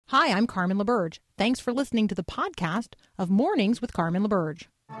Hi, I'm Carmen LaBerge. Thanks for listening to the podcast of Mornings with Carmen LaBerge.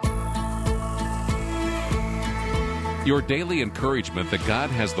 Your daily encouragement that God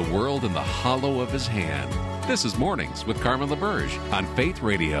has the world in the hollow of his hand. This is Mornings with Carmen LaBerge on Faith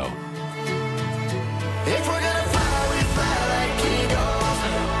Radio. If we're gonna fly, we fly like eagles.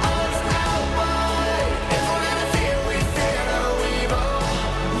 Arms out wide. If we're gonna fear, we fear no evil.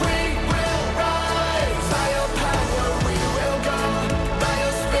 We will rise. By your power, we will go. By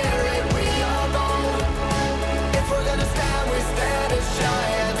your spirit, we are bold. If we're gonna stand, we stand as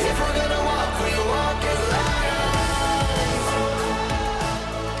giants. If we're gonna walk, we walk as lions.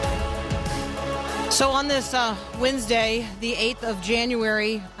 So on this Wednesday, the 8th of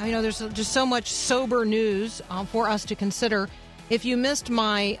January, I know there's just so much sober news for us to consider. If you missed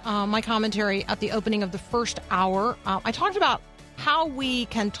my commentary at the opening of the first hour, I talked about how we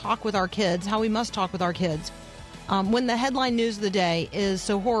can talk with our kids, how we must talk with our kids when the headline news of the day is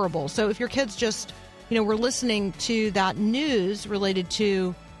so horrible. So if your kids just, were listening to that news related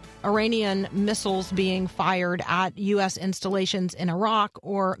to Iranian missiles being fired at U.S. installations in Iraq,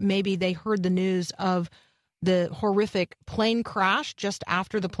 or maybe they heard the news of the horrific plane crash just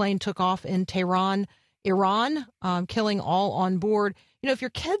after the plane took off in Tehran, Iran, killing all on board. If your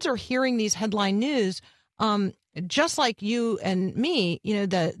kids are hearing these headline news, just like you and me,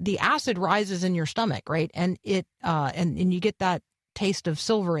 the acid rises in your stomach, right? And it and you get that taste of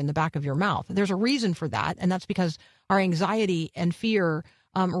silver in the back of your mouth. There's a reason for that, and that's because our anxiety and fear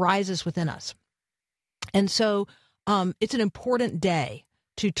rises within us. And so it's an important day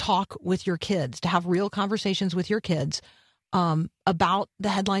to talk with your kids, to have real conversations with your kids about the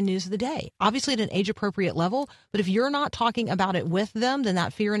headline news of the day, obviously at an age-appropriate level. But if you're not talking about it with them, then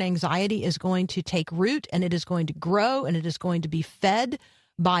that fear and anxiety is going to take root, and it is going to grow, and it is going to be fed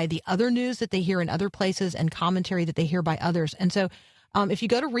by the other news that they hear in other places and commentary that they hear by others. And so if you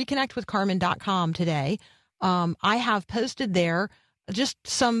go to reconnectwithcarmen.com today, I have posted there just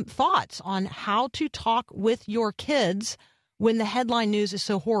some thoughts on how to talk with your kids when the headline news is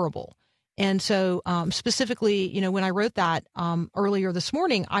so horrible. And so specifically, when I wrote that earlier this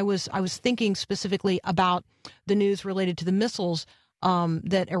morning, I was thinking specifically about the news related to the missiles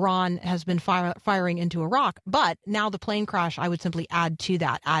that Iran has been firing into Iraq. But now the plane crash, I would simply add to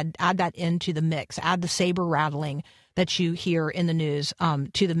that, add that into the mix, add the saber rattling that you hear in the news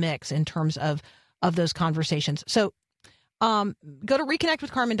to the mix in terms of those conversations. So go to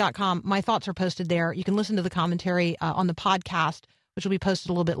reconnectwithcarmen.com. My thoughts are posted there. You can listen to the commentary on the podcast, which will be posted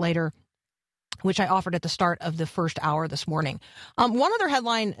a little bit later, which I offered at the start of the first hour this morning. One other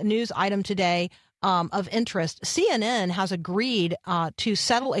headline news item today of interest: CNN has agreed to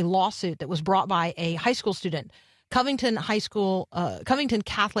settle a lawsuit that was brought by a high school student, Covington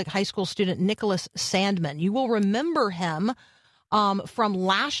Catholic High School student Nicholas Sandmann. You will remember him from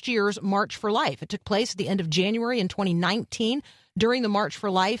last year's March for Life. It took place at the end of January in 2019. During the March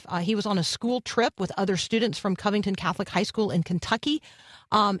for Life, he was on a school trip with other students from Covington Catholic High School in Kentucky,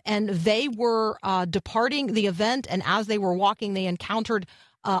 and they were departing the event, and as they were walking, they encountered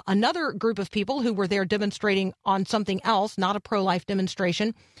another group of people who were there demonstrating on something else, not a pro-life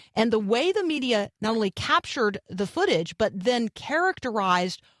demonstration. And the way the media not only captured the footage, but then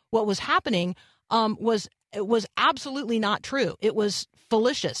characterized what was happening was absolutely not true. It was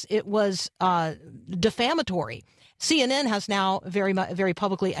fallacious. It was defamatory. CNN has now very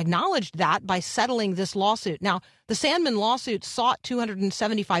publicly acknowledged that by settling this lawsuit. Now, the Sandmann lawsuit sought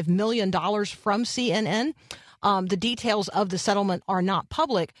 $275 million from CNN. The details of the settlement are not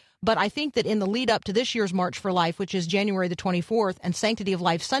public, but I think that in the lead up to this year's March for Life, which is January the 24th, and Sanctity of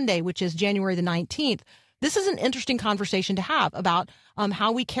Life Sunday, which is January the 19th, this is an interesting conversation to have about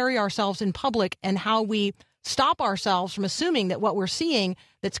how we carry ourselves in public and how we stop ourselves from assuming that what we're seeing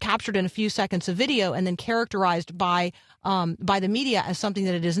that's captured in a few seconds of video and then characterized by the media as something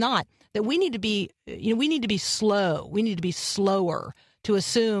that it is not, that we need to be, we need to be slow. We need to be slower to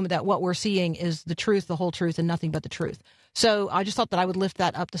assume that what we're seeing is the truth, the whole truth, and nothing but the truth. So I just thought that I would lift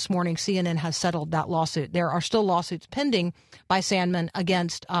that up this morning. CNN has settled that lawsuit. There are still lawsuits pending by Sandmann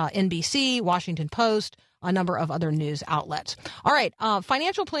against NBC, Washington Post, a number of other news outlets. All right.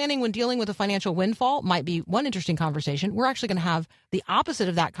 Financial planning when dealing with a financial windfall might be one interesting conversation. We're actually going to have the opposite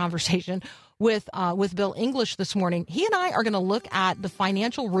of that conversation with Bill English this morning. He and I are going to look at the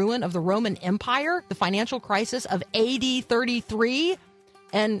financial ruin of the Roman Empire, the financial crisis of AD 33,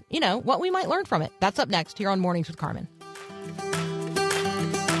 and, what we might learn from it. That's up next here on Mornings with Carmen.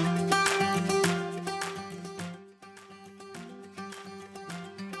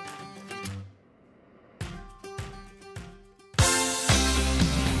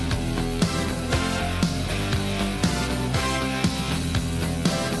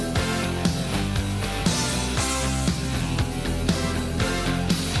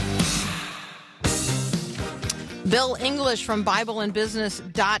 Bill English from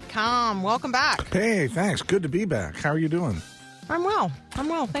BibleandBusiness.com. Welcome back. Hey, thanks. Good to be back. How are you doing? I'm well.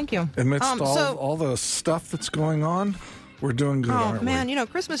 Thank you. Amidst all the stuff that's going on, we're doing good, aren't man, we? you know,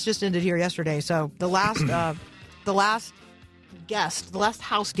 Christmas just ended here yesterday, so the last the last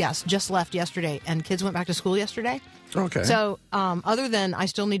house guest just left yesterday, and kids went back to school yesterday. Okay. So other than I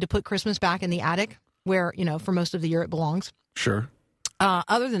still need to put Christmas back in the attic where, you know, for most of the year it belongs. Sure.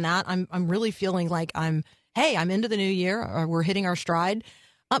 Other than that, I'm really feeling like I'm into the new year, or we're hitting our stride.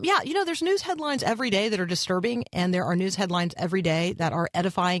 Yeah, you know, there's news headlines every day that are disturbing, and there are news headlines every day that are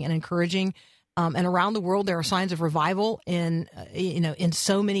edifying and encouraging. And around the world, there are signs of revival in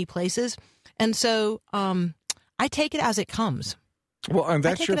so many places. And so I take it as it comes. Well, and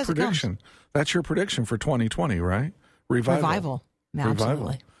that's your prediction. That's your prediction for 2020, right? Revival. Yeah,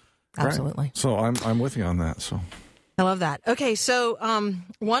 absolutely. Absolutely. Right. So I'm with you on that. So I love that. Okay, so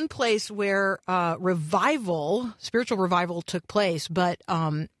one place where spiritual revival took place, but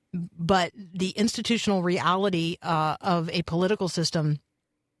the institutional reality of a political system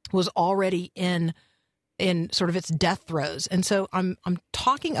was already in sort of its death throes. And so I'm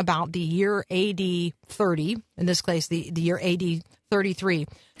talking about the year AD 30, in this case, the year AD 33.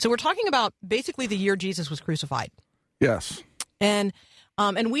 So we're talking about basically the year Jesus was crucified. yes. And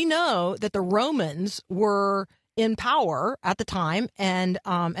we know that the Romans were in power at the time, and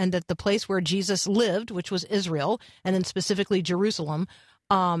that the place where Jesus lived, which was Israel, and then specifically Jerusalem,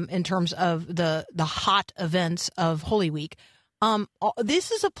 in terms of the hot events of Holy Week.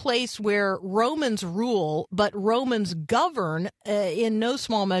 This is a place where Romans rule, but Romans govern in no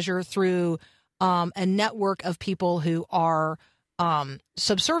small measure through a network of people who are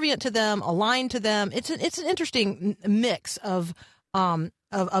subservient to them, aligned to them. It's an interesting mix of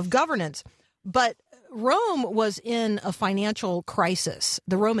governance, but Rome was in a financial crisis,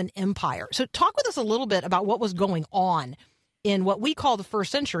 the Roman Empire. So talk with us a little bit about what was going on in what we call the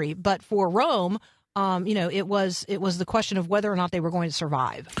first century, but for Rome, it was the question of whether or not they were going to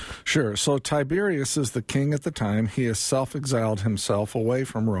survive. Sure. So Tiberius is the king at the time. He has self-exiled himself away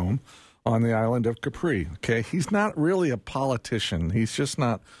from Rome on the island of Capri. Okay, he's not really a politician. He's just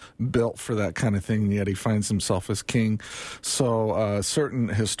not built for that kind of thing, yet he finds himself as king. So certain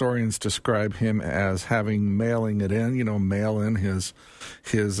historians describe him as having mail in his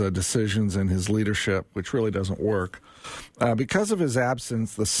decisions and his leadership, which really doesn't work. Because of his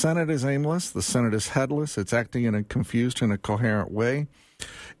absence, the Senate is aimless, the Senate is headless, it's acting in a confused and a coherent way.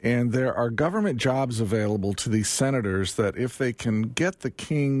 And there are government jobs available to these senators that if they can get the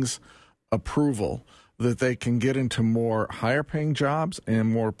king's approval, that they can get into more higher paying jobs and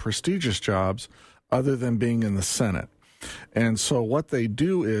more prestigious jobs other than being in the Senate. And so what they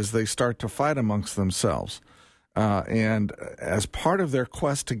do is they start to fight amongst themselves. And as part of their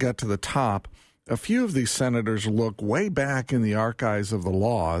quest to get to the top, a few of these senators look way back in the archives of the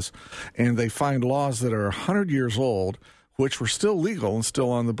laws, and they find laws that are 100 years old, which were still legal and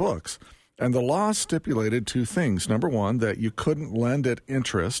still on the books. And the laws stipulated two things. Number one, that you couldn't lend at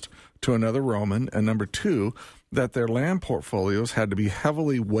interest to another Roman, and number two, that their land portfolios had to be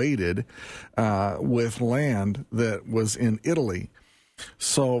heavily weighted with land that was in Italy.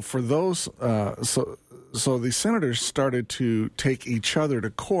 So for those, so the senators started to take each other to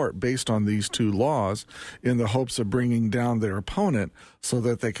court based on these two laws in the hopes of bringing down their opponent so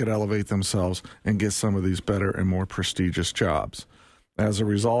that they could elevate themselves and get some of these better and more prestigious jobs. As a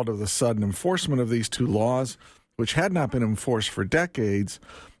result of the sudden enforcement of these two laws, which had not been enforced for decades,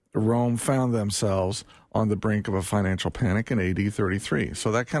 Rome found themselves on the brink of a financial panic in AD 33.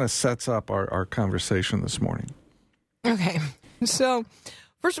 So that kind of sets up our conversation this morning. Okay. So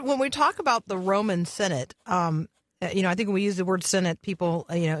first, when we talk about the Roman Senate, I think when we use the word Senate, people,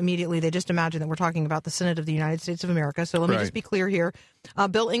 immediately they just imagine that we're talking about the Senate of the United States of America. So let me just be clear here.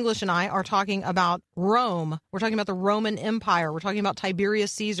 Bill English and I are talking about Rome. We're talking about the Roman Empire. We're talking about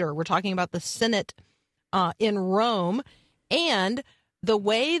Tiberius Caesar. We're talking about the Senate in Rome, and the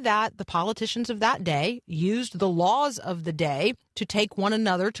way that the politicians of that day used the laws of the day to take one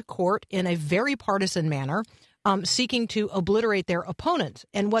another to court in a very partisan manner, seeking to obliterate their opponents.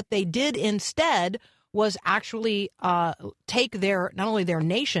 And what they did instead was actually take not only their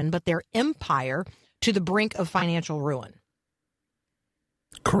nation, but their empire to the brink of financial ruin.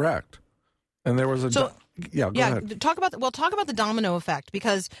 Correct. And there was go ahead. Talk about the domino effect,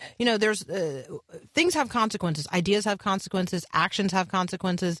 because there's things have consequences, ideas have consequences, actions have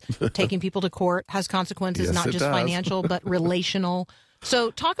consequences. Taking people to court has consequences, Yes, not it just does. financial but relational.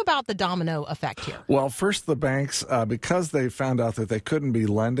 So talk about the domino effect here. Well, first the banks, because they found out that they couldn't be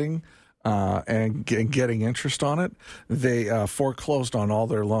lending, and getting interest on it, they foreclosed on all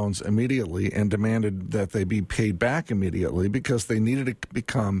their loans immediately and demanded that they be paid back immediately because they needed to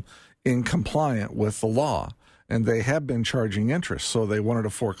become in compliant with the law. And they have been charging interest, so they wanted to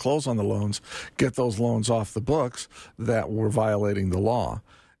foreclose on the loans, get those loans off the books that were violating the law.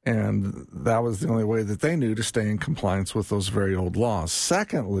 And that was the only way that they knew to stay in compliance with those very old laws.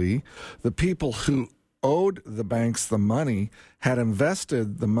 Secondly, the people who owed the banks the money had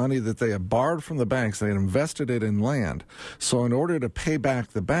invested the money that they had borrowed from the banks. They had invested it in land. So in order to pay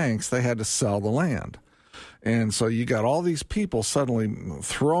back the banks, they had to sell the land. And so you got all these people suddenly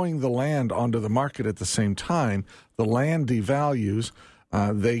throwing the land onto the market at the same time. The land devalues.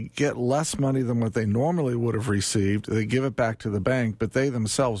 They get less money than what they normally would have received. They give it back to the bank, but they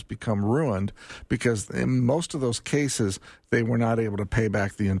themselves become ruined because in most of those cases, they were not able to pay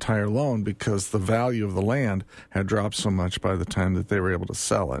back the entire loan because the value of the land had dropped so much by the time that they were able to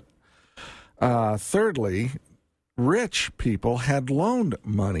sell it. Thirdly, rich people had loaned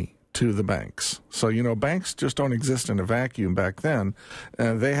money to the banks. So, banks just don't exist in a vacuum back then.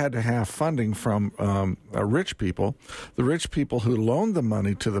 They had to have funding from rich people. The rich people who loaned the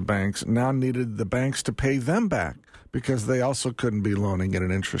money to the banks now needed the banks to pay them back because they also couldn't be loaning at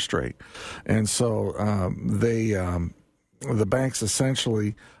an interest rate. And so the banks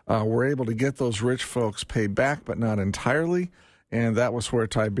essentially were able to get those rich folks paid back, but not entirely. And that was where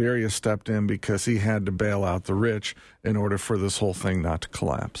Tiberius stepped in because he had to bail out the rich in order for this whole thing not to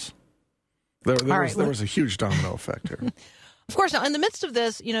collapse. There was a huge domino effect here. Of course, now in the midst of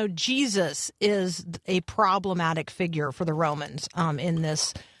this, Jesus is a problematic figure for the Romans in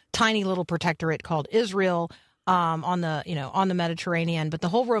this tiny little protectorate called Israel on the Mediterranean. But the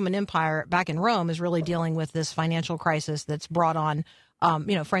whole Roman Empire back in Rome is really dealing with this financial crisis that's brought on,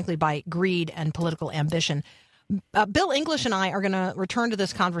 frankly, by greed and political ambition. Bill English and I are going to return to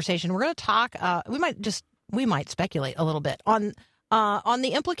this conversation. We're going to talk. We might speculate a little bit on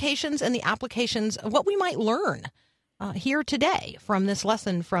the implications and the applications of what we might learn here today from this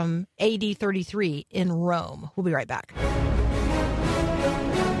lesson from AD 33 in Rome. We'll be right back.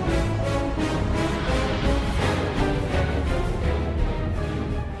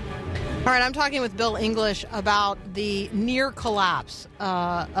 All right, I'm talking with Bill English about the near collapse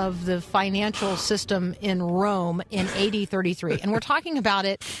of the financial system in Rome in AD 33. And we're talking about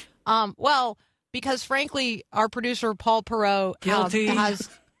it, because, frankly, our producer, Paul Perot,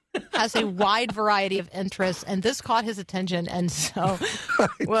 has a wide variety of interests, and this caught his attention. And so,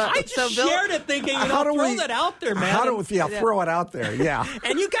 I just shared it thinking, throw that out there, man. Throw it out there, yeah.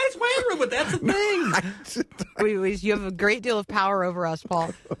 And you guys went through it, that's the thing. You have a great deal of power over us,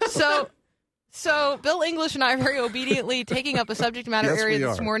 Paul. So Bill English and I are very obediently taking up a subject matter area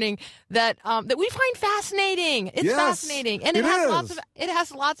this morning that we find fascinating. It's fascinating, and it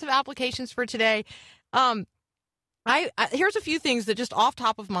has lots of applications for today. Here's a few things that just off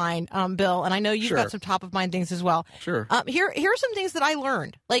top of mind, Bill, and I know you've got some top of mind things as well. Sure. Here are some things that I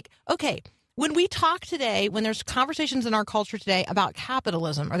learned. When we talk today, when there's conversations in our culture today about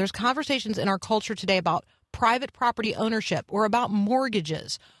capitalism, or there's conversations in our culture today about private property ownership, or about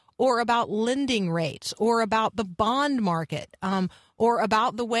mortgages, or about lending rates, or about the bond market, or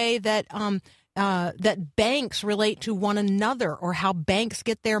about the way that that banks relate to one another, or how banks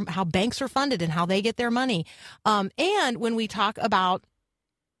are funded and how they get their money. And when we talk about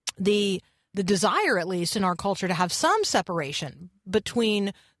the desire, at least in our culture, to have some separation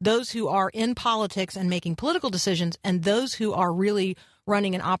between those who are in politics and making political decisions and those who are really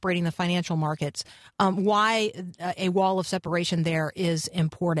running and operating the financial markets, why a wall of separation there is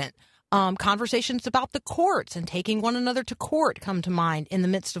important. Conversations about the courts and taking one another to court come to mind in the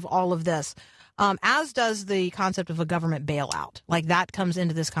midst of all of this, as does the concept of a government bailout. That comes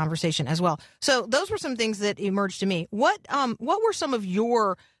into this conversation as well. So those were some things that emerged to me. What were some of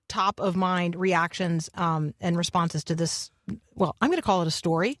your top of mind reactions and responses to this? Well, I'm going to call it a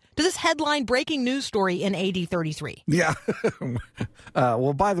story, to this headline breaking news story in AD 33. Yeah.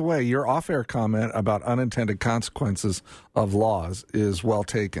 Well, by the way, your off-air comment about unintended consequences of laws is well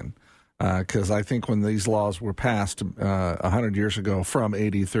taken. Because I think when these laws were passed 100 years ago from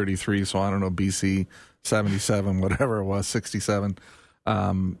AD 33, so I don't know, BC 77, whatever it was, 67,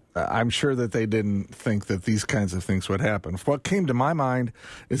 I'm sure that they didn't think that these kinds of things would happen. What came to my mind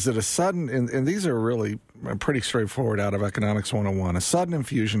is that a sudden, and these are really pretty straightforward out of Economics 101, a sudden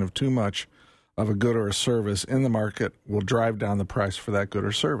infusion of too much of a good or a service in the market will drive down the price for that good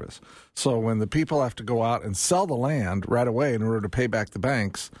or service. So when the people have to go out and sell the land right away in order to pay back the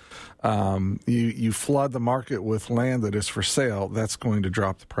banks, you flood the market with land that is for sale. That's going to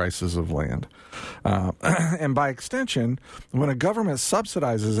drop the prices of land. And by extension, when a government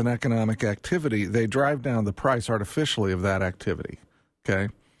subsidizes an economic activity, they drive down the price artificially of that activity. Okay,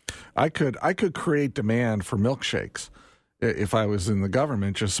 I could create demand for milkshakes if I was in the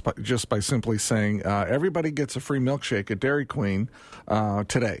government, just by simply saying everybody gets a free milkshake at Dairy Queen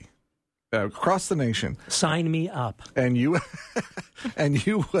today. Across the nation. Sign me up. And you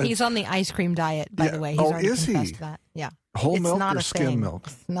would. He's on the ice cream diet, by the way. He's already confessed that. Yeah. Whole it's milk not or a skim thing. milk?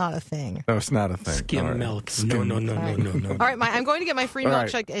 It's not a thing. No, it's not a thing. Skim milk. No. All right, I'm going to get my free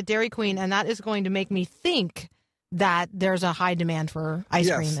milkshake at Dairy Queen, and that is going to make me think that there's a high demand for ice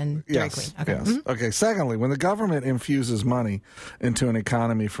cream and Dairy Queen. Okay. Yes. Mm-hmm. Okay. Secondly, when the government infuses money into an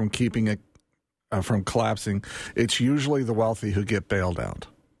economy from keeping it from collapsing, it's usually the wealthy who get bailed out.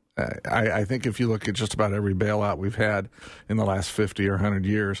 I think if you look at just about every bailout we've had in the last 50 or 100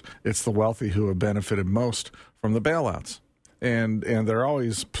 years, it's the wealthy who have benefited most from the bailouts. And they're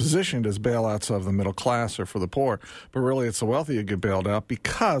always positioned as bailouts of the middle class or for the poor. But really, it's the wealthy who get bailed out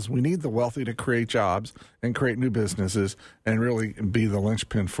because we need the wealthy to create jobs and create new businesses and really be the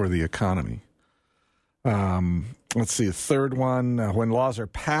linchpin for the economy. Let's see, a third one. When laws are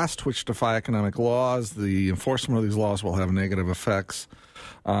passed which defy economic laws, the enforcement of these laws will have negative effects.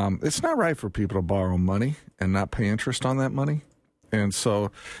 It's not right for people to borrow money and not pay interest on that money. And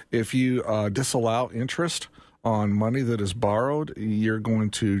so if you disallow interest on money that is borrowed, you're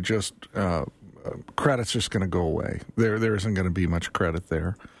going to just credit's just going to go away. There isn't going to be much credit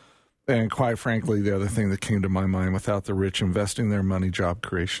there. And quite frankly, the other thing that came to my mind, without the rich investing their money, job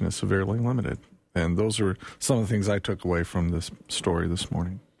creation is severely limited. And those are some of the things I took away from this story this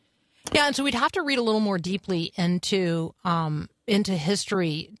morning. Yeah, and so we'd have to read a little more deeply into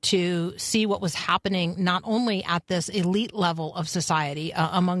history to see what was happening not only at this elite level of society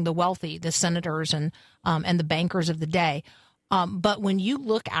among the wealthy, the senators and the bankers of the day, but when you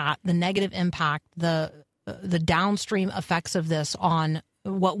look at the negative impact, the downstream effects of this on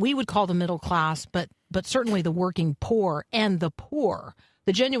what we would call the middle class, but certainly the working poor and the poor,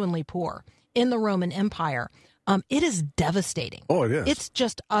 the genuinely poor in the Roman Empire. It is devastating. Oh, it is. It's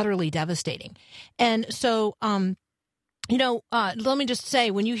just utterly devastating. And so, let me just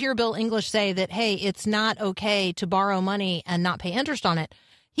say, when you hear Bill English say that, hey, it's not okay to borrow money and not pay interest on it,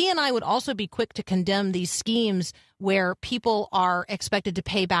 he and I would also be quick to condemn these schemes where people are expected to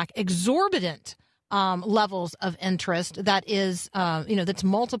pay back exorbitant levels of interest that is, that's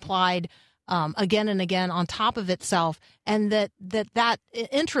multiplied again and again on top of itself, and that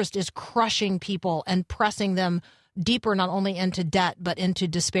interest is crushing people and pressing them deeper, not only into debt, but into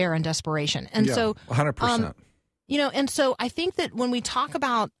despair and desperation. And so 100%. And so I think that when we talk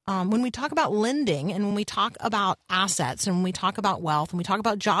about lending, and when we talk about assets, and when we talk about wealth, and we talk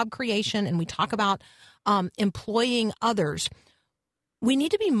about job creation, and we talk about employing others, we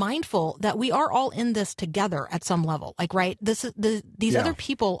need to be mindful that we are all in this together at some level. Like, right, these other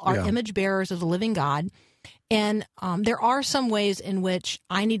people are image bearers of the living God. And there are some ways in which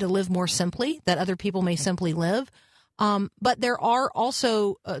I need to live more simply that other people may simply live. But there are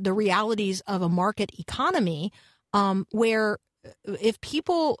also the realities of a market economy where if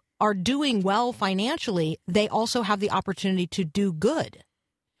people are doing well financially, they also have the opportunity to do good.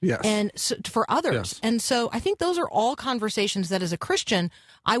 Yes. And so, for others. Yes. And so I think those are all conversations that as a Christian,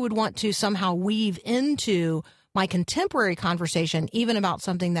 I would want to somehow weave into my contemporary conversation, even about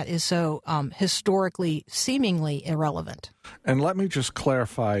something that is so historically seemingly irrelevant. And let me just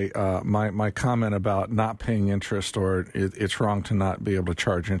clarify my comment about not paying interest, or it's wrong to not be able to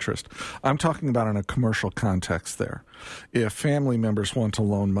charge interest. I'm talking about in a commercial context there. If family members want to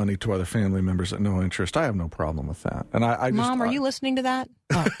loan money to other family members at no interest, I have no problem with that. And Mom, are you listening to that?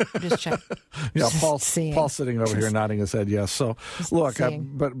 Oh, just check. Yeah, Paul's sitting over here nodding his head yes. So look,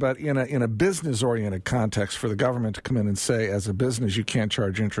 but in a business oriented context, for the government to come in and say, as a business, you can't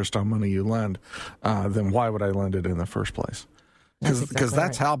charge interest on money you lend, then why would I lend it in the first place? Because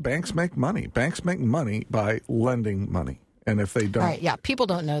that's how banks make money. Banks make money by lending money. And if they don't. Right, yeah, people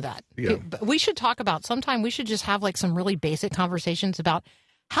don't know that. Yeah. We should talk about, sometime we should just have like some really basic conversations about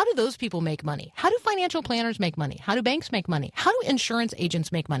how do those people make money? How do financial planners make money? How do banks make money? How do insurance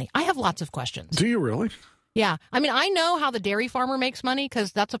agents make money? I have lots of questions. Do you really? Yeah. I mean, I know how the dairy farmer makes money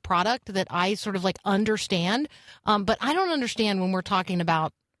because that's a product that I sort of like understand. But I don't understand when we're talking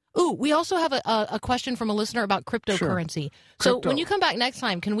about. Ooh, we also have a question from a listener about cryptocurrency. Sure. So when you come back next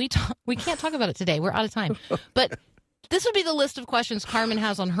time, can we talk? We can't talk about it today. We're out of time. But This would be the list of questions Carmen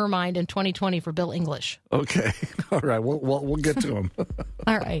has on her mind in 2020 for Bill English. Okay. All right. We'll get to them.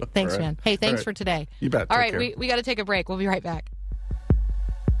 All right. Thanks, man. Hey, thanks for today. You bet. All right. We got to take a break. We'll be right back.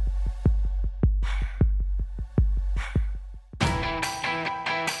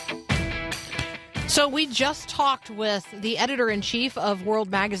 So we just talked with the editor-in-chief of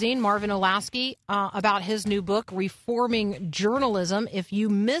World Magazine, Marvin Olasky, about his new book, Reforming Journalism. If you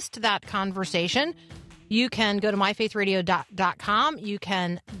missed that conversation, you can go to myfaithradio.com. You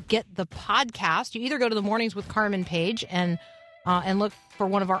can get the podcast. You either go to the Mornings with Carmen page and look for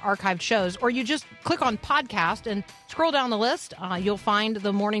one of our archived shows, or you just click on podcast and scroll down the list. You'll find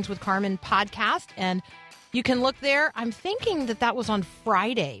the Mornings with Carmen podcast, and you can look there. I'm thinking that was on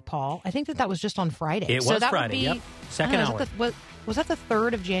Friday, Paul. I think that was just on Friday. It was Friday, yep. Second hour. Was that the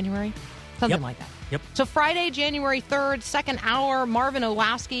 3rd of January? Something like that. Yep. So Friday, January 3rd, second hour, Marvin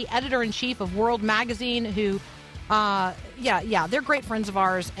Olasky, editor-in-chief of World Magazine, who, they're great friends of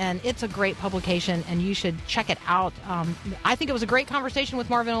ours, and it's a great publication, and you should check it out. I think it was a great conversation with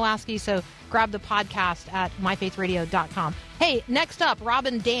Marvin Olasky, so grab the podcast at myfaithradio.com. Hey, next up,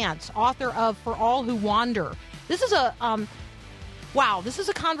 Robin Dance, author of For All Who Wander. This is this is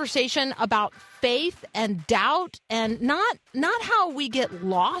a conversation about faith and doubt, and not how we get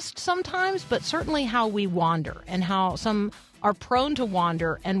lost sometimes, but certainly how we wander, and how some are prone to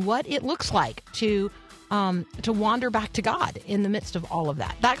wander, and what it looks like to wander back to God in the midst of all of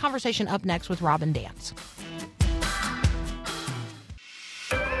that. That conversation up next with Robin Dance.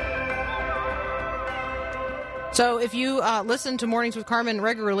 So if you listen to Mornings with Carmen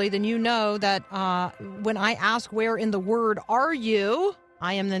regularly, then you know that when I ask where in the Word are you,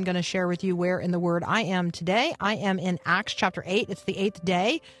 I am then going to share with you where in the Word I am today. I am in Acts chapter 8. It's the 8th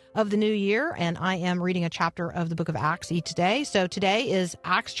day of the new year, and I am reading a chapter of the book of Acts each day. So today is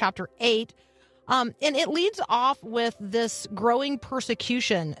Acts chapter 8. And it leads off with this growing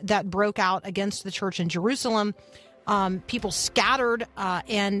persecution that broke out against the church in Jerusalem. People scattered,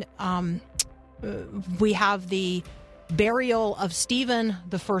 and we have the burial of Stephen,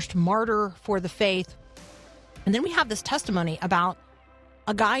 the first martyr for the faith. And then we have this testimony about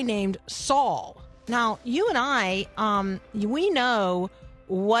a guy named Saul. Now, you and I, we know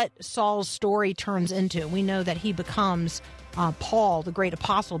what Saul's story turns into. We know that he becomes Paul, the great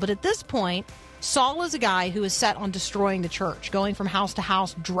apostle. But at this point, Saul is a guy who is set on destroying the church, going from house to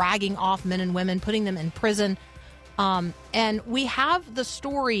house, dragging off men and women, putting them in prison. And we have the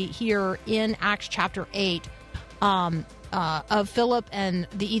story here in Acts chapter 8 of Philip and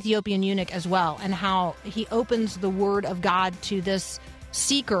the Ethiopian eunuch as well, and how he opens the word of God to this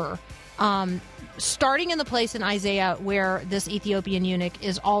seeker, starting in the place in Isaiah where this Ethiopian eunuch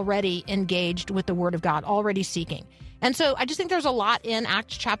is already engaged with the word of God, already seeking. And so I just think there's a lot in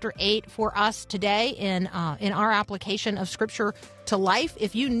Acts chapter 8 for us today in our application of Scripture to life.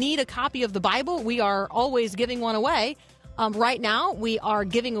 If you need a copy of the Bible, we are always giving one away. Right now, we are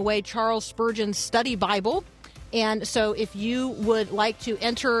giving away Charles Spurgeon's Study Bible. And so if you would like to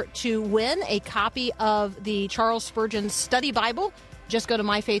enter to win a copy of the Charles Spurgeon Study Bible, just go to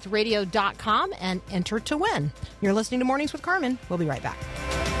myfaithradio.com and enter to win. You're listening to Mornings with Carmen. We'll be right back.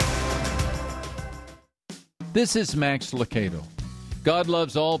 This is Max Lucado. God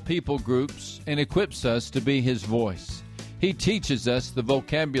loves all people groups and equips us to be His voice. He teaches us the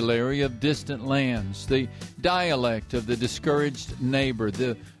vocabulary of distant lands, the dialect of the discouraged neighbor,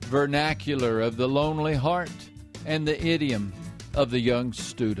 the vernacular of the lonely heart, and the idiom of the young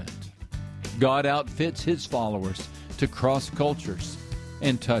student. God outfits His followers to cross cultures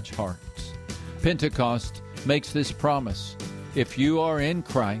and touch hearts. Pentecost makes this promise. If you are in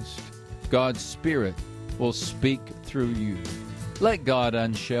Christ, God's Spirit will speak through you. Let God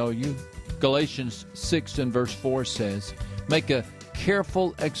unshell you. Galatians 6 and verse 4 says, make a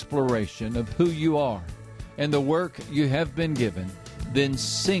careful exploration of who you are and the work you have been given, then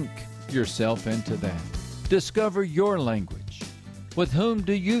sink yourself into that. Discover your language. With whom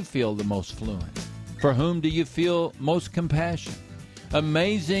do you feel the most fluent? For whom do you feel most compassion?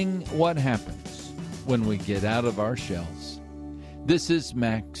 Amazing what happens when we get out of our shells. This is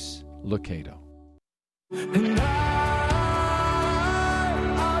Max Lucado. And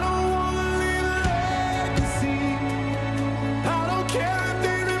I don't want to leave a legacy. I don't care if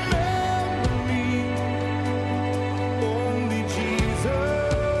they remember me. Only Jesus.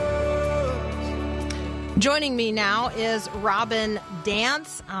 Joining me now is Robin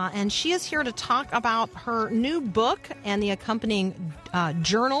Dance, and she is here to talk about her new book and the accompanying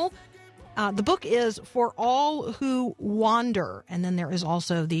journal. The book is For All Who Wander, and then there is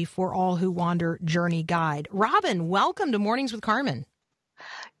also the For All Who Wander Journey Guide. Robin, welcome to Mornings with Carmen.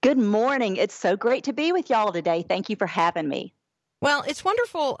 Good morning. It's so great to be with y'all today. Thank you for having me. Well, it's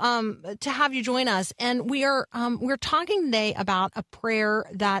wonderful to have you join us, and we're talking today about a prayer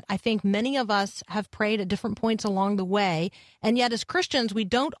that I think many of us have prayed at different points along the way, and yet as Christians, we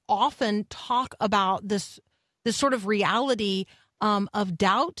don't often talk about this sort of reality of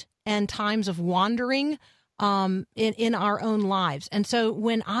doubt and times of wandering in our own lives. And so,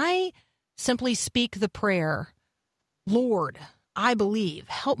 when I simply speak the prayer, "Lord, I believe,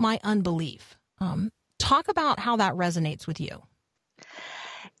 help my unbelief," talk about how that resonates with you.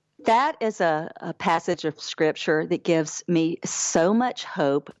 That is a passage of scripture that gives me so much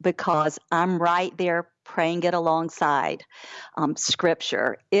hope because I'm right there praying it alongside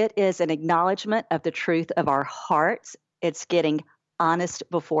scripture. It is an acknowledgement of the truth of our hearts. It's getting honest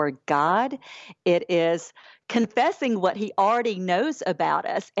before God. It is confessing what he already knows about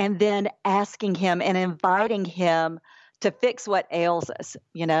us and then asking him and inviting him to fix what ails us,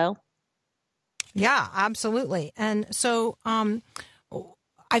 you know? Yeah, absolutely. And so,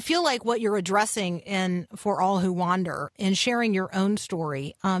 I feel like what you're addressing in For All Who Wander, in sharing your own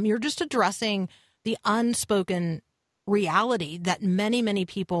story, you're just addressing the unspoken reality that many, many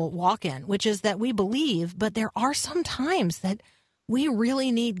people walk in, which is that we believe, but there are some times that we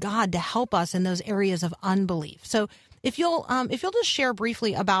really need God to help us in those areas of unbelief. So if you'll just share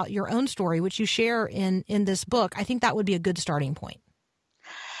briefly about your own story, which you share in this book, I think that would be a good starting point.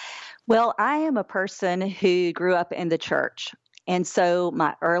 Well, I am a person who grew up in the church. And so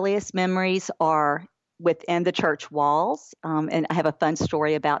my earliest memories are within the church walls. And I have a fun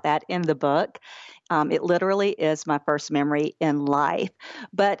story about that in the book. It literally is my first memory in life.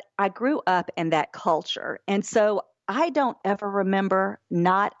 But I grew up in that culture. And so I don't ever remember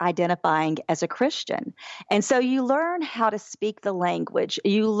not identifying as a Christian. And so you learn how to speak the language.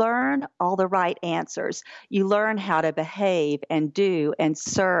 You learn all the right answers. You learn how to behave and do and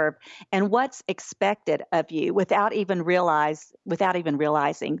serve and what's expected of you without even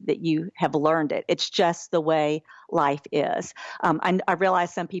realizing that you have learned it. It's just the way life is. I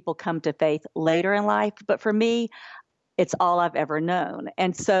realize some people come to faith later in life, but for me, it's all I've ever known.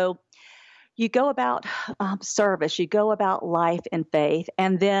 And so you go about service, you go about life in faith,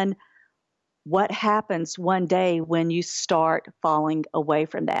 and then what happens one day when you start falling away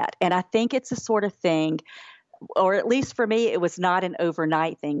from that? And I think it's a sort of thing, or at least for me, it was not an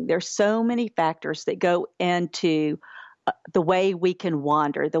overnight thing. There's so many factors that go into the way we can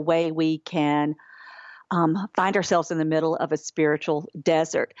wander, the way we can find ourselves in the middle of a spiritual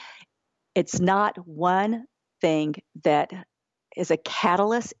desert. It's not one thing that is a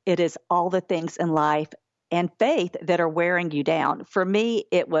catalyst. It is all the things in life and faith that are wearing you down. For me,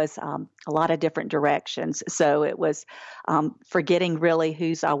 it was a lot of different directions. So it was forgetting really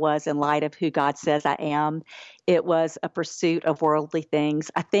whose I was in light of who God says I am. It was a pursuit of worldly things.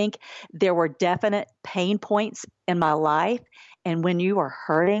 I think there were definite pain points in my life. And when you are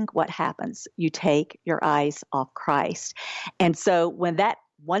hurting, what happens? You take your eyes off Christ. And so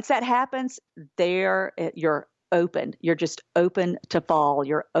once that happens, you're open. You're just open to fall.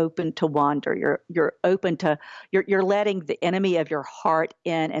 You're open to wander. You're open to, you're letting the enemy of your heart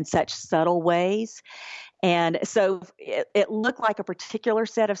in such subtle ways. And so it looked like a particular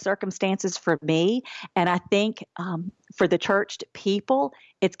set of circumstances for me. And I think for the churched people,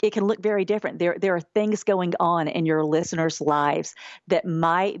 it can look very different. There are things going on in your listeners' lives that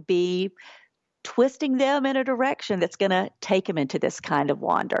might be twisting them in a direction that's going to take them into this kind of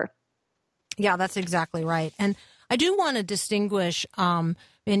wander. Yeah, that's exactly right. And I do want to distinguish, and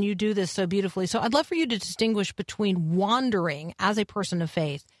you do this so beautifully, so I'd love for you to distinguish between wandering as a person of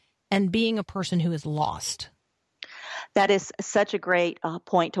faith and being a person who is lost. That is such a great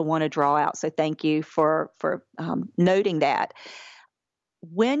point to want to draw out. So thank you for noting that.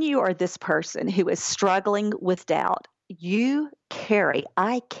 When you are this person who is struggling with doubt,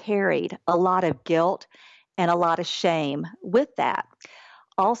 I carried a lot of guilt and a lot of shame with that.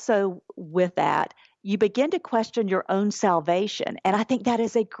 Also, with that, you begin to question your own salvation. And I think that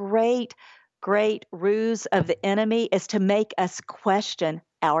is a great ruse of the enemy, is to make us question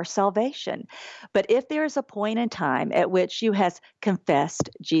our salvation. But if there is a point in time at which you have confessed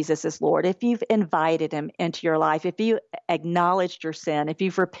Jesus as Lord, if you've invited him into your life, if you acknowledged your sin, if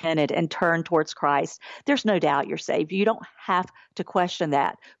you've repented and turned towards Christ, there's no doubt you're saved. You don't have to question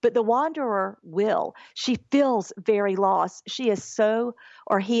that. But the wanderer will. She feels very lost. He is so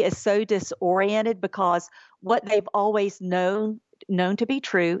disoriented because what they've always known to be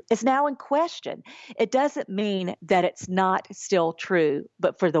true is now in question. It doesn't mean that it's not still true,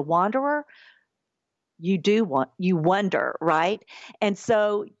 but for the wanderer, you wonder, right? And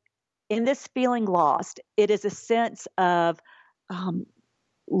so in this feeling lost, it is a sense of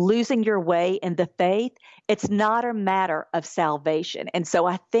losing your way in the faith, it's not a matter of salvation. And so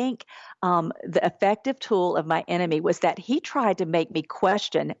I think the effective tool of my enemy was that he tried to make me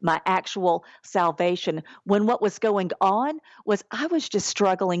question my actual salvation when what was going on was I was just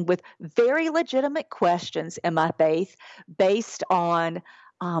struggling with very legitimate questions in my faith based on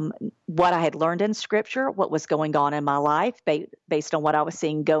what I had learned in Scripture, what was going on in my life based on what I was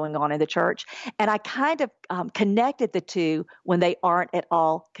seeing going on in the church. And I kind of connected the two when they aren't at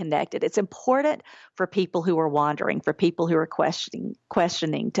all connected. It's important for people who are wandering, for people who are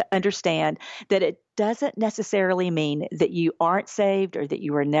questioning to understand that it doesn't necessarily mean that you aren't saved or that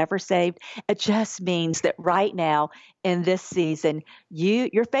you were never saved. It just means that right now in this season,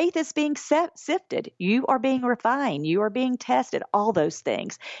 your faith is being sifted. You are being refined. You are being tested, all those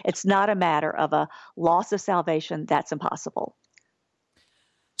things. It's not a matter of a loss of salvation. That's impossible.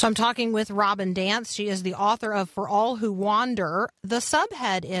 So I'm talking with Robin Dance. She is the author of For All Who Wander. The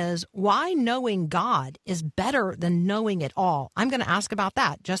subhead is Why Knowing God is Better Than Knowing It All. I'm going to ask about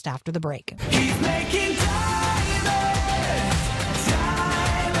that just after the break. He's making diamonds,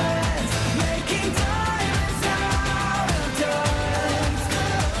 making diamonds out of dust.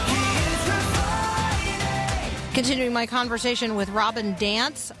 He is refining. Continuing my conversation with Robin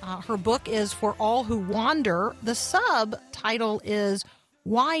Dance. Her book is For All Who Wander. The subtitle is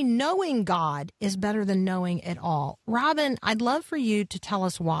Why Knowing God is Better Than Knowing It All. Robin, I'd love for you to tell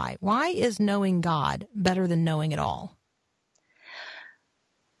us why. Why is knowing God better than knowing it all?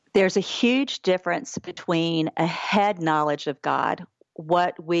 There's a huge difference between a head knowledge of God,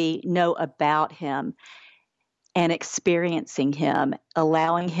 what we know about him, and experiencing him,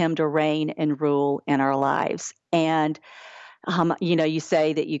 allowing him to reign and rule in our lives. And you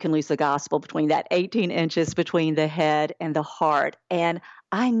say that you can lose the gospel between that 18 inches between the head and the heart. And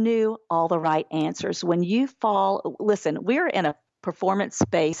I knew all the right answers. When you listen, we're in a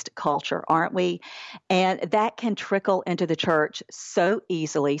performance-based culture, aren't we? And that can trickle into the church so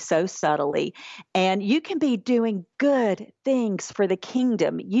easily, so subtly. And you can be doing good things for the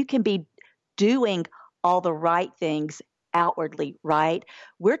kingdom. You can be doing all the right things outwardly, right?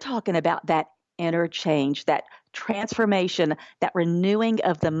 We're talking about that inner change, that transformation, that renewing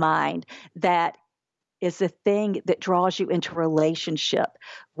of the mind, that is the thing that draws you into relationship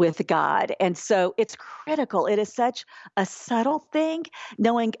with God. And so it's critical. It is such a subtle thing,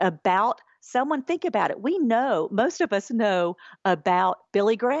 knowing about someone. Think about it. We know, most of us know about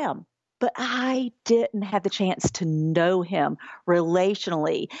Billy Graham, but I didn't have the chance to know him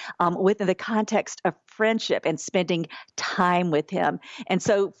relationally within the context of friendship and spending time with him. And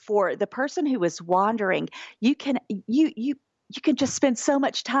so for the person who is wandering, you can just spend so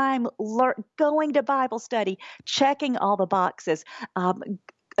much time going to Bible study, checking all the boxes,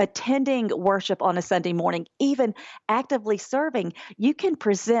 attending worship on a Sunday morning, even actively serving. You can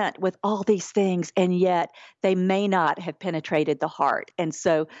present with all these things, and yet they may not have penetrated the heart. And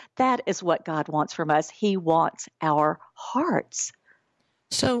so that is what God wants from us. He wants our hearts.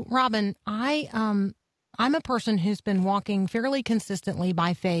 So, Robin, I'm a person who's been walking fairly consistently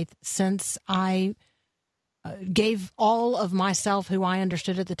by faith since I gave all of myself, who I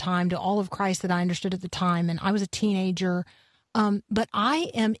understood at the time, to all of Christ that I understood at the time. And I was a teenager. But I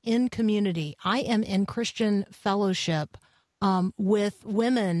am in community. I am in Christian fellowship with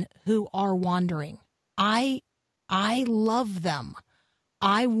women who are wandering. I love them.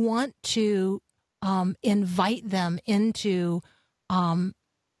 I want to invite them into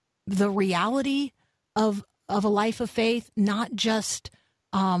the reality of a life of faith, not just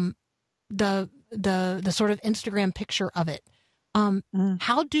the sort of Instagram picture of it.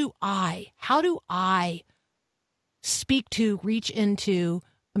 How do I speak to, reach into,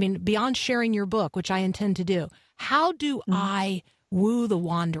 beyond sharing your book, which I intend to do, how do I woo the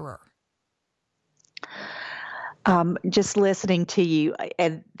wanderer? Just listening to you,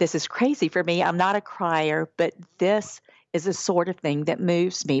 and this is crazy for me. I'm not a crier, but this is the sort of thing that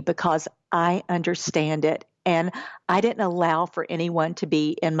moves me because I understand it. And I didn't allow for anyone to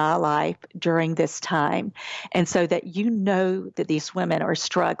be in my life during this time. And so that that these women are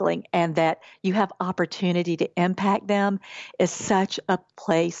struggling and that you have opportunity to impact them is such a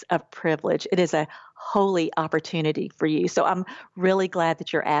place of privilege. It is a holy opportunity for you. So I'm really glad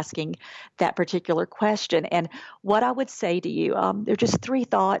that you're asking that particular question. And what I would say to you, there are just 3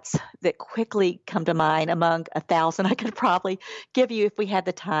 thoughts that quickly come to mind among 1,000 I could probably give you if we had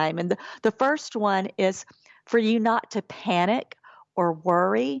the time. And the first one is for you not to panic or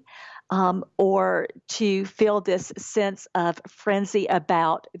worry or to feel this sense of frenzy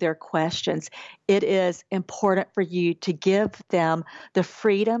about their questions. It is important for you to give them the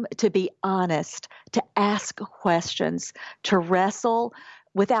freedom to be honest, to ask questions, to wrestle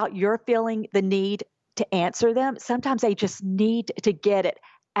without your feeling the need to answer them. Sometimes they just need to get it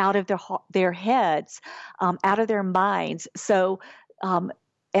out of their heads, out of their minds. So, and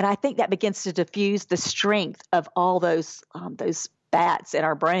I think that begins to diffuse the strength of all those bats in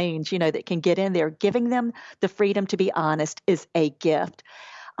our brains, that can get in there. Giving them the freedom to be honest is a gift.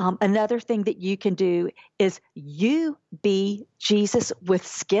 Another thing that you can do is you be Jesus with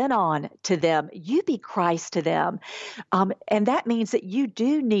skin on to them. You be Christ to them. And that means that you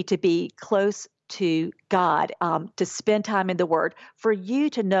do need to be close to God, to spend time in the Word, for you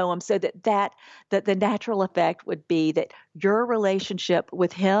to know Him, so that the natural effect would be that your relationship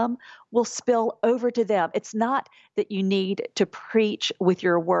with Him will spill over to them. It's not that you need to preach with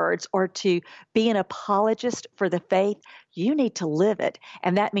your words or to be an apologist for the faith. You need to live it,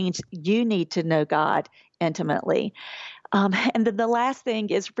 and that means you need to know God intimately. And then the last thing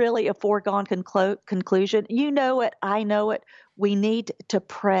is really a foregone conclusion. You know it. I know it. We need to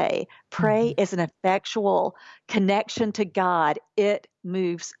pray. Pray is an effectual connection to God. It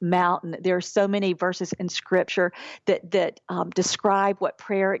moves mountain. There are so many verses in Scripture that describe what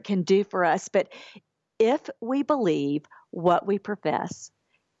prayer can do for us. But if we believe what we profess,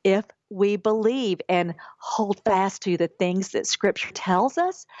 if we believe and hold fast to the things that Scripture tells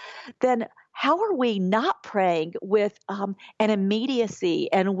us, then how are we not praying with an immediacy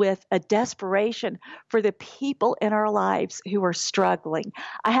and with a desperation for the people in our lives who are struggling?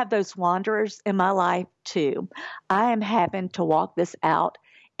 I have those wanderers in my life too. I am having to walk this out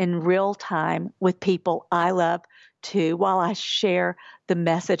in real time with people I love too, while I share the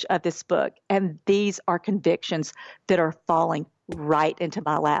message of this book. And these are convictions that are falling right into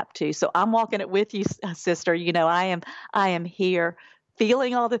my lap too. So I'm walking it with you, sister. I am here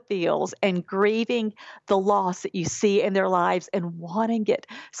feeling all the feels and grieving the loss that you see in their lives and wanting it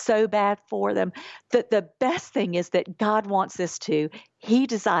so bad for them. The best thing is that God wants this too. He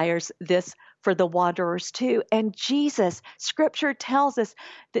desires this for the wanderers too. And Jesus, Scripture tells us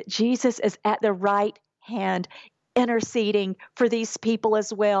that Jesus is at the right hand interceding for these people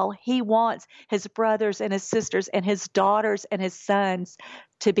as well. He wants his brothers and his sisters and his daughters and his sons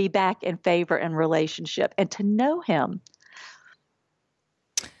to be back in favor and relationship and to know him.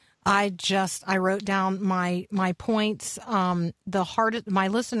 I wrote down my points. My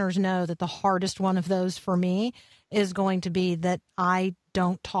listeners know that the hardest one of those for me is going to be that I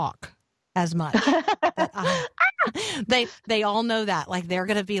don't talk as much. They all know that. Like, they're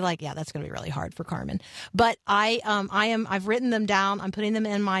going to be like, yeah, that's going to be really hard for Carmen. But I've written them down. I'm putting them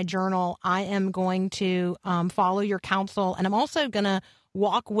in my journal. I am going to follow your counsel, and I'm also going to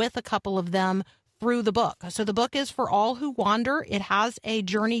walk with a couple of them through the book. So the book is for all who wander. It has a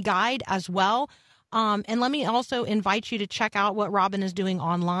journey guide as well. And let me also invite you to check out what Robin is doing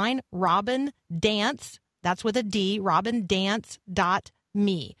online. Robin Dance, that's with a D,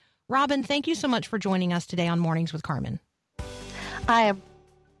 robindance.me. Robin, thank you so much for joining us today on Mornings with Carmen. I am.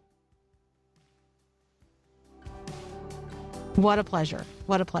 What a pleasure.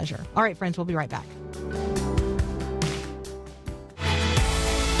 What a pleasure. All right, friends, we'll be right back.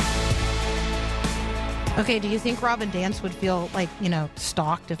 Okay, do you think Robin Dance would feel like,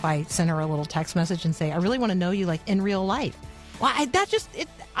 stalked if I sent her a little text message and say, I really want to know you like in real life? Well,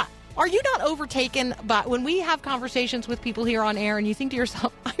 are you not overtaken by when we have conversations with people here on air and you think to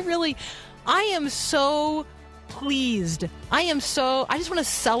yourself, I am so pleased. I just want to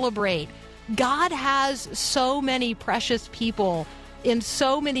celebrate. God has so many precious people in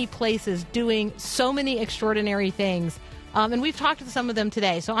so many places doing so many extraordinary things. And we've talked to some of them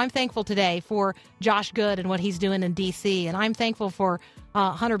today. So I'm thankful today for Josh Good and what he's doing in D.C. And I'm thankful for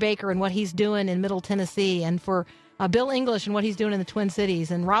Hunter Baker and what he's doing in Middle Tennessee, and for Bill English and what he's doing in the Twin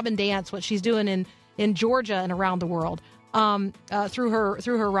Cities, and Robin Dance, what she's doing in Georgia and around the world through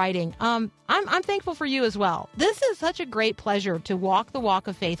her writing. I'm thankful for you as well. This is such a great pleasure to walk the walk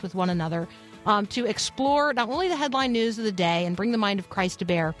of faith with one another, to explore not only the headline news of the day and bring the mind of Christ to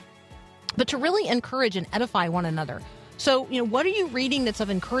bear, but to really encourage and edify one another. So, what are you reading that's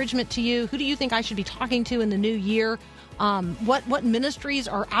of encouragement to you? Who do you think I should be talking to in the new year? What ministries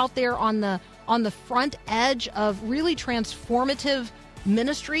are out there on the front edge of really transformative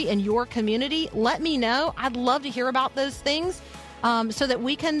ministry in your community? Let me know. I'd love to hear about those things so that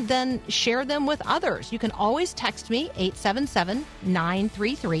we can then share them with others. You can always text me,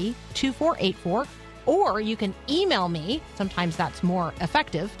 877-933-2484. Or you can email me. Sometimes that's more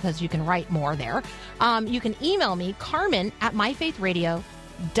effective because you can write more there. You can email me,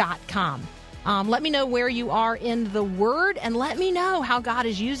 carmen@myfaithradio.com. Let me know where you are in the Word, and let me know how God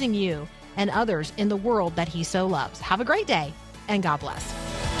is using you and others in the world that He so loves. Have a great day, and God bless.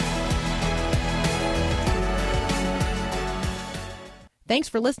 Thanks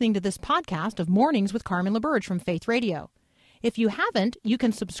for listening to this podcast of Mornings with Carmen LaBerge from Faith Radio. If you haven't, you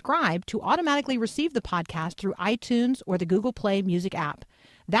can subscribe to automatically receive the podcast through iTunes or the Google Play Music app.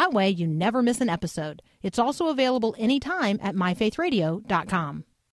 That way, you never miss an episode. It's also available anytime at myfaithradio.com.